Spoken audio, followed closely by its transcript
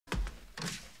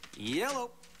Yellow.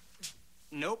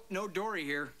 Nope, no Dory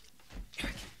here.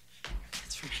 Eric,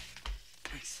 that's for me.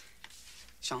 Thanks.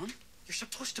 Sean? You're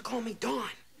supposed to call me Dawn.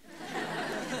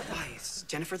 Why, is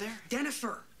Jennifer there?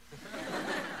 Jennifer.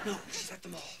 No, she's at the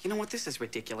mall. You know what? This is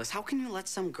ridiculous. How can you let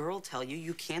some girl tell you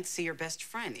you can't see your best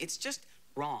friend? It's just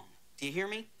wrong. Do you hear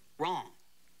me? Wrong.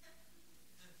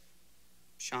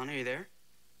 Sean, are you there?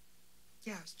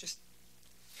 Yeah, I was just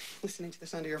listening to the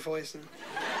sound of your voice and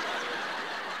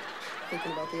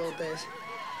thinking about the old days.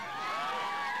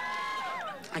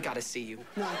 I gotta see you.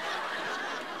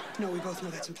 No, we both know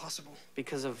that's impossible.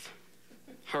 Because of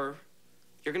her?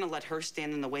 You're gonna let her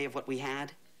stand in the way of what we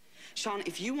had? Sean,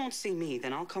 if you won't see me,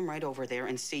 then I'll come right over there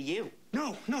and see you.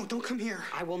 No, don't come here.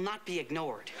 I will not be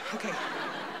ignored.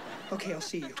 Okay, I'll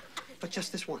see you. But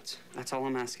just this once. That's all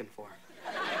I'm asking for.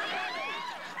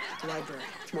 At the library,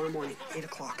 tomorrow morning, 8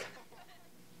 o'clock.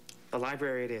 The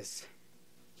library it is.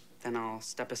 Then I'll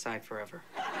step aside forever.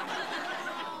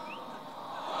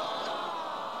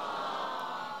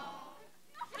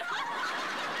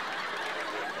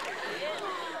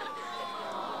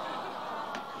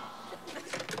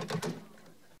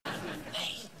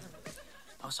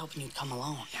 I was hoping you'd come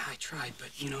alone. Yeah, I tried, but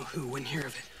you know who wouldn't hear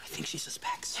of it. I think she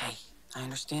suspects. Hey, I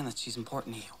understand that she's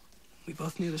important to you. We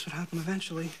both knew this would happen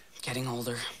eventually. Getting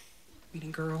older,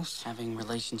 Meeting girls. having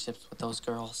relationships with those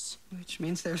girls. Which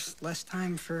means there's less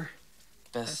time for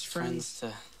Best friends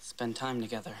to spend time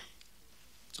together.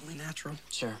 It's only natural.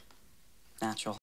 Sure, natural.